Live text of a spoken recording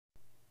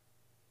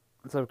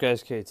What's up,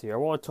 guys? KT. I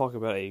want to talk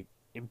about a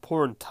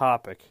important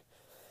topic,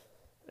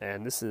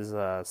 and this is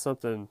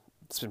something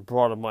that's been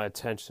brought to my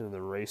attention in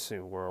the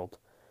racing world.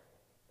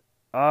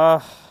 Uh,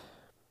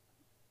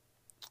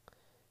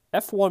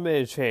 F1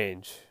 made a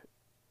change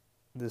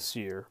this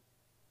year,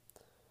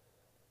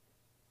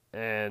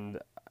 and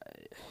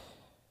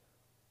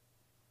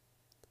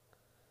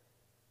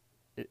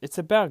it's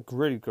about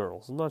grid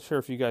girls. I'm not sure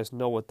if you guys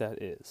know what that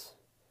is,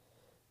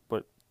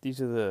 but these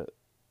are the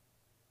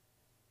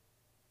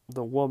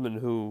women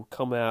who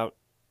come out.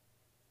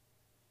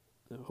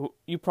 Who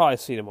you probably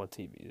seen them on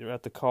TV. They're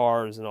at the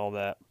cars and all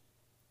that.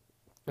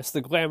 It's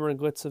the glamour and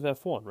glitz of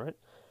F1, right?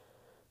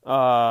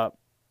 Uh,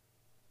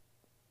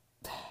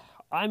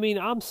 I mean,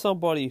 I'm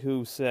somebody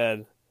who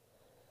said,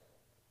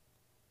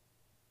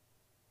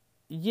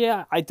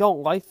 yeah, I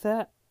don't like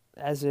that.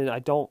 As in, I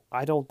don't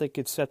think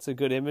it sets a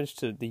good image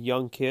to the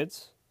young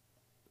kids.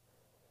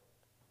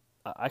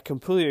 I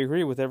completely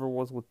agree with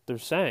everyone what they're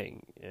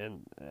saying,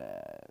 and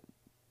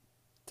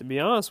to be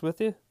honest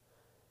with you,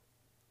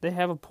 they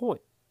have a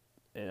point.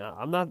 And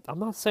I'm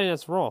not saying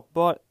that's wrong,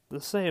 but at the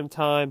same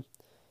time,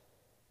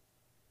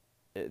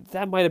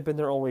 that might have been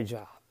their only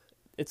job.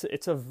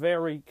 It's a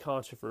very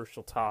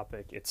controversial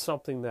topic. It's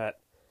something that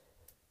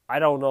I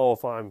don't know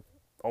if I'm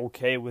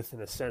okay with,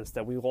 in a sense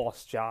that we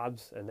lost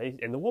jobs, and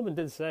the woman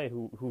did say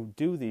who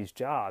do these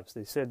jobs.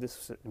 They said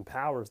this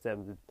empowers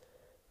them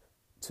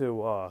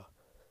to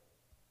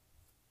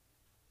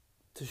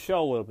to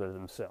show a little bit of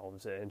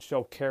themselves and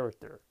show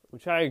character,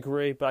 which I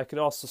agree. But I could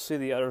also see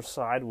the other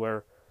side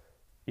where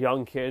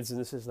young kids, and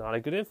this is not a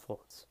good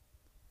influence.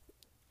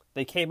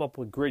 They came up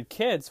with grid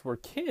kids where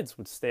kids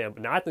would stand.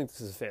 Now I think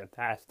this is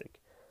fantastic.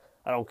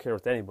 I don't care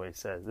what anybody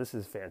says. This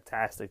is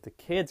fantastic. The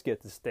kids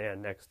get to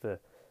stand next to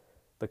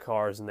the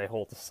cars and they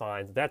hold the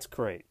signs. That's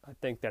great. I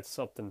think that's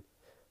something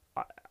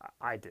I,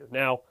 I do.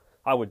 Now,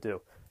 I would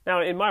do. Now,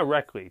 in my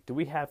rec league, do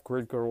we have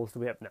grid girls?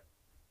 No. Do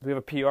we have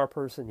a PR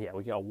person? Yeah,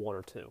 we got one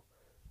or two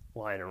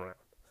lying around.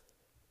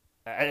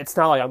 And it's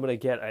not like I'm going to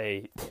get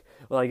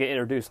when I get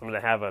introduced, I'm going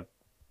to have a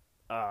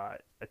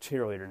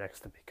cheerleader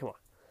next to me. Come on.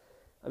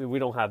 I mean, we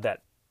don't have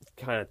that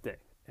kind of thing.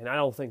 And I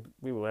don't think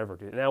we will ever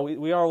do it. Now,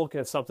 we are looking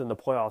at something in the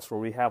playoffs where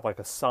we have like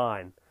a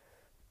sign.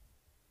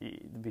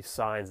 There'd be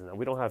signs in there.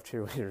 We don't have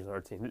cheerleaders on our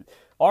team.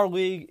 Our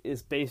league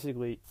is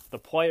basically the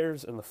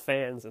players and the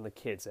fans and the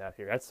kids out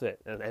here. That's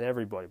it. And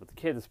everybody. But the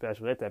kids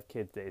especially, they have to have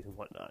kids' days and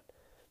whatnot.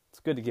 It's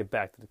good to give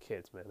back to the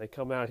kids, man. They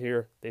come out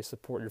here. They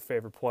support your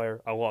favorite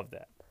player. I love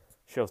that.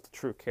 Shows the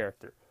true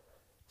character.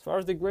 As far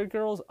as the grid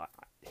girls,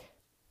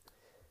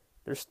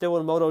 they're still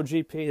in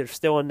MotoGP. They're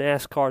still in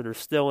NASCAR. They're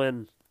still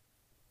in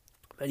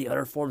many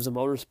other forms of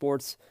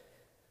motorsports.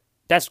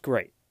 That's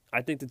great.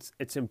 I think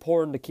it's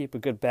important to keep a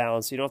good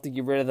balance. You don't have to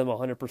get rid of them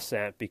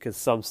 100% because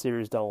some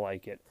series don't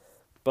like it.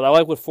 But I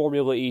like what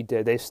Formula E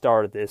did. They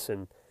started this,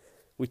 and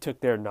we took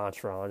their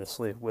notch,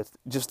 honestly, with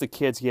just the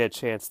kids get a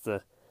chance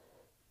to,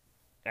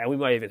 and we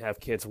might even have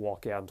kids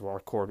walk out into our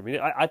court. I mean,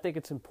 I think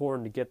it's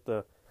important to get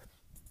the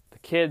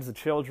kids, the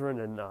children,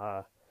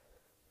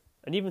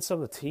 and even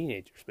some of the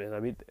teenagers, man. I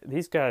mean,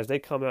 these guys, they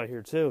come out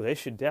here too. They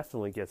should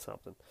definitely get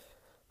something.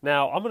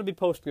 Now, I'm going to be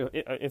posting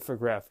an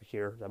infographic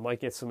here that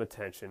might get some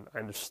attention. I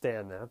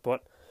understand that,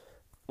 but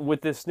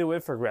with this new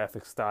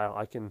infographic style,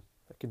 I can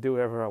do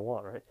whatever I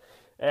want, right?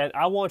 And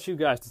I want you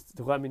guys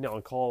to let me know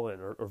and call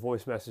in or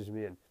voice message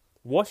me in.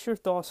 What's your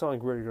thoughts on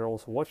grid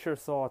girls? What's your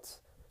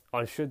thoughts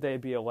on should they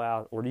be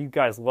allowed? Or do you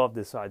guys love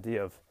this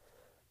idea of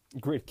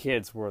grid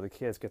kids where the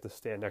kids get to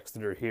stand next to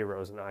their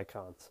heroes and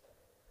icons?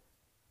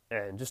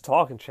 And just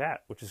talk and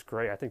chat, which is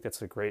great. I think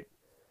that's a great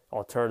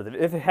alternative.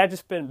 If it had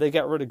just been they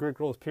got rid of grid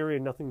girls,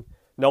 period,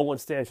 no one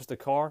stands, just a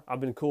car, I've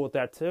been cool with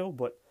that too.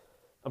 But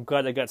I'm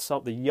glad they got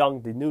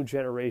the new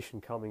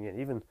generation coming in.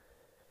 Even,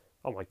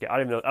 oh my god,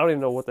 I don't even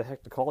know what the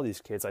heck to call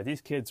these kids. Like,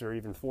 these kids are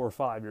even 4 or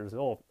 5 years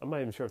old. I'm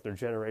not even sure if they're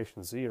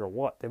Generation Z or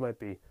what. They might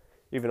be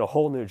even a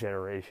whole new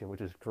generation,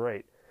 which is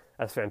great.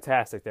 That's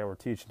fantastic that we're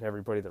teaching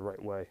everybody the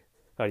right way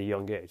at a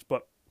young age.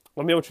 But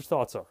let me know what your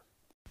thoughts are.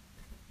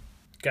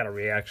 Got a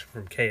reaction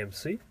from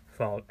KMC.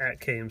 Follow at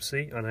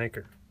KMC on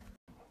Anchor.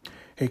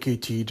 Hey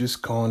KT,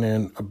 just calling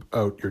in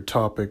about your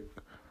topic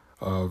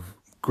of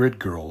grid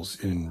girls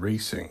in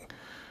racing.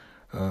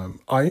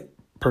 I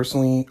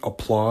personally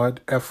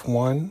applaud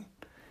F1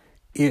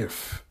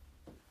 if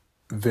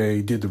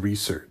they did the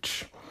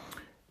research.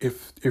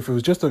 If it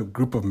was just a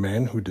group of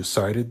men who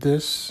decided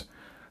this,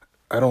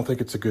 I don't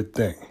think it's a good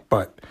thing.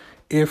 But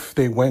if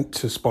they went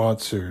to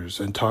sponsors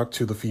and talked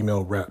to the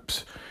female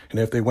reps, and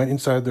if they went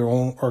inside their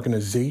own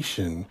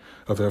organization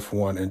of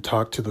F1 and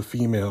talked to the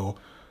female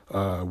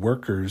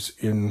workers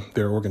in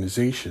their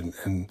organization,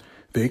 and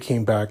they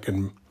came back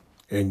and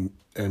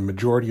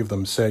majority of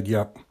them said,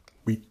 yep,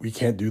 we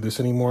can't do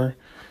this anymore.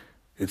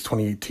 It's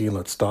 2018,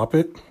 let's stop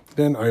it.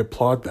 Then I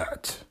applaud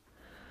that.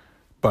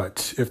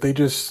 But if they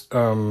just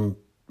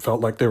felt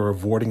like they were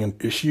avoiding an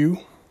issue,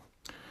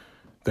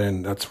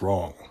 then that's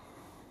wrong.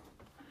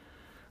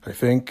 I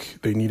think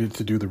they needed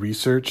to do the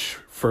research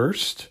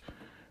first.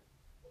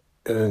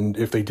 And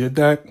if they did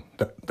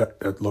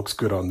that looks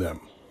good on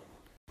them.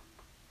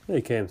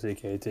 Hey,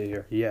 KMCKT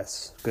here.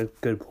 Yes,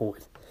 good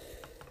point.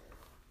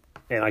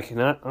 And I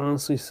cannot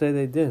honestly say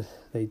they did.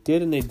 They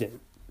did and they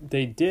didn't.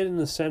 They did in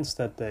the sense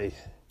that they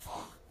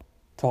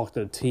talked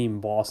to the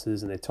team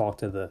bosses and they talked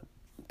to the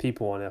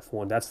people on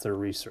F1. That's their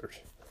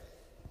research.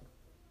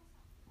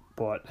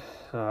 But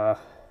at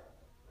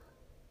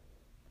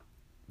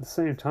the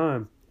same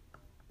time,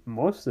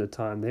 most of the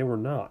time they were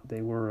not.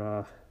 They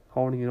were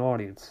holding an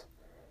audience.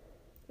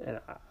 And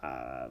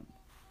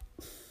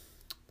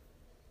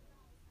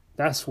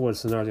that's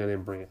what's another thing I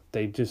didn't bring up.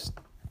 They just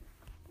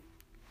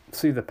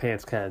see the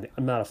pants kind of.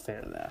 I'm not a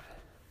fan of that.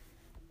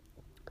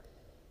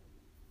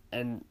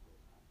 And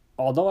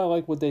although I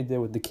like what they did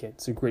with the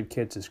kids, the Grid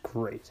Kids is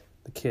great.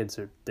 The kids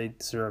they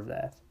deserve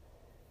that.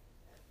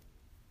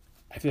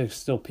 I feel like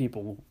still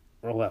people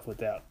are left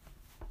without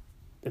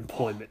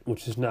employment,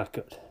 which is not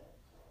good.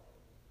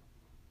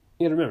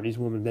 You gotta remember, these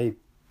women,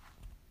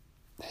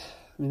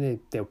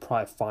 they'll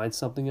probably find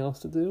something else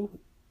to do,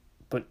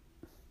 but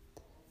at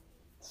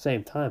the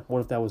same time, what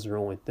if that was their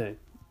only thing?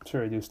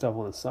 Sure, they do stuff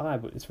on the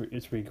side, but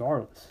it's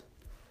regardless.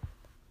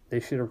 They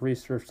should have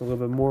researched a little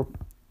bit more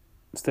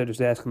instead of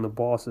just asking the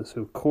bosses,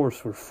 who of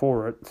course were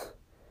for it.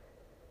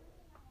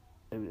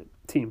 I mean, one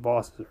team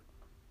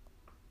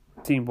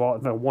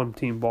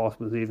boss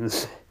was even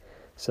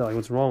saying,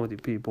 what's wrong with you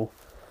people?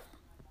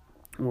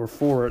 Were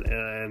for it,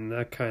 and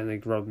that kind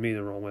of rubbed me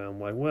the wrong way. I'm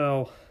like,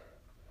 well,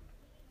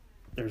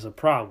 there's a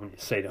problem when you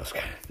say those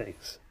kind of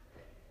things.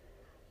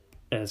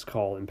 And it's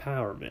called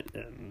empowerment,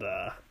 and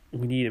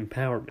we need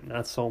empowerment,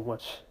 not so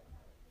much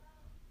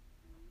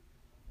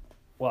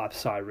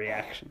lopsided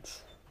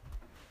reactions.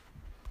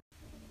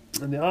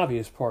 And the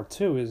obvious part,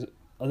 too, is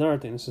another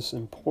thing this is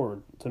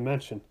important to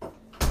mention,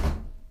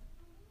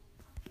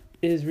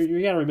 is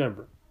you got to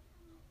remember,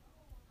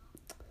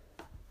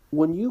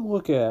 when you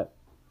look at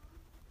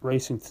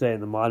racing today,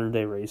 the modern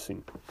day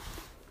racing,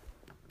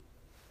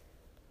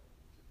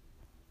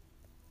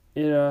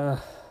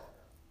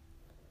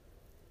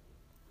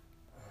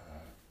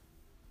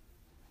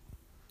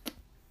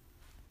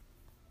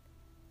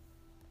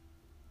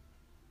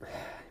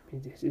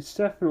 it's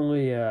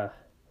definitely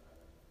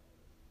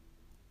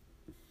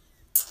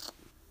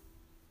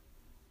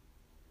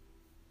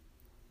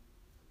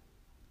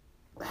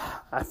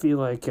I feel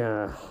like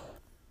it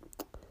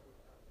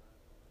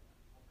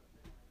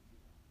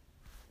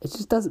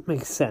just doesn't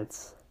make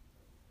sense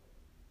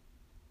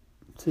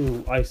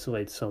to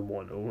isolate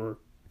someone or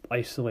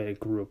isolate a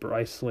group or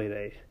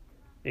isolate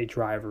a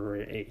driver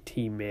or a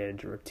team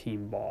manager or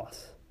team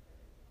boss.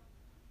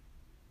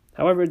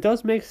 However, it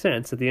does make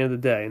sense at the end of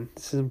the day, and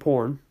this is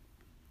important.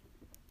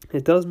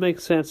 It does make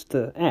sense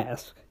to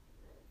ask.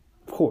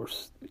 Of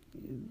course,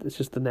 it's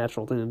just the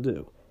natural thing to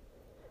do.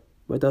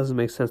 But it doesn't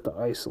make sense to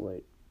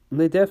isolate. And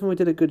they definitely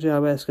did a good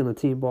job asking the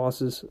team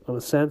bosses, in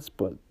a sense,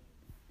 but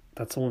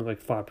that's only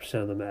like 5%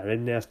 of the matter. They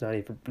didn't ask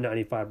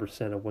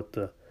 95% of what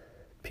the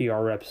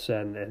PR reps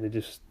said, and they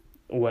just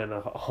went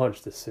a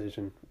hunch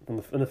decision. And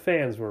the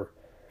fans were,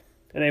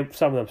 and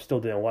some of them still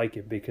didn't like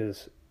it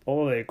because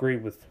although they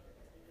agreed with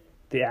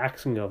the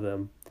axing of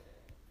them,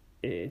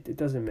 it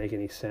doesn't make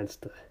any sense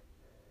to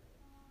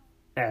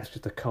ask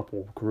just a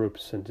couple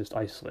groups and just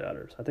isolate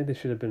others. I think they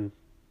should have been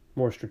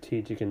more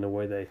strategic in the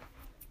way they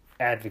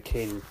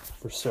advocating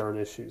for certain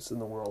issues in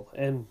the world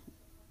and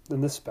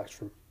in this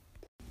spectrum.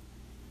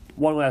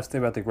 One last thing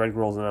about the Grid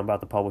Girls, and I'm about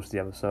to publish the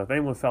episode. If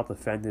anyone felt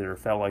offended or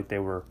felt like they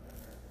were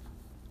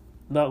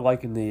not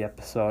liking the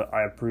episode,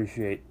 I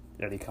appreciate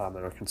any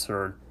comment or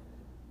concern.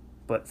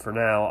 But for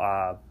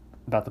now,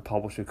 about to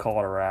publish it, call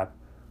it a wrap.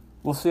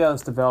 We'll see how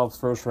this develops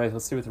first race.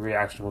 Let's see what the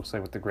reaction looks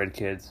like with the Grid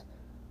Kids.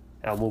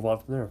 And I'll move on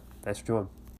from there. Thanks for joining.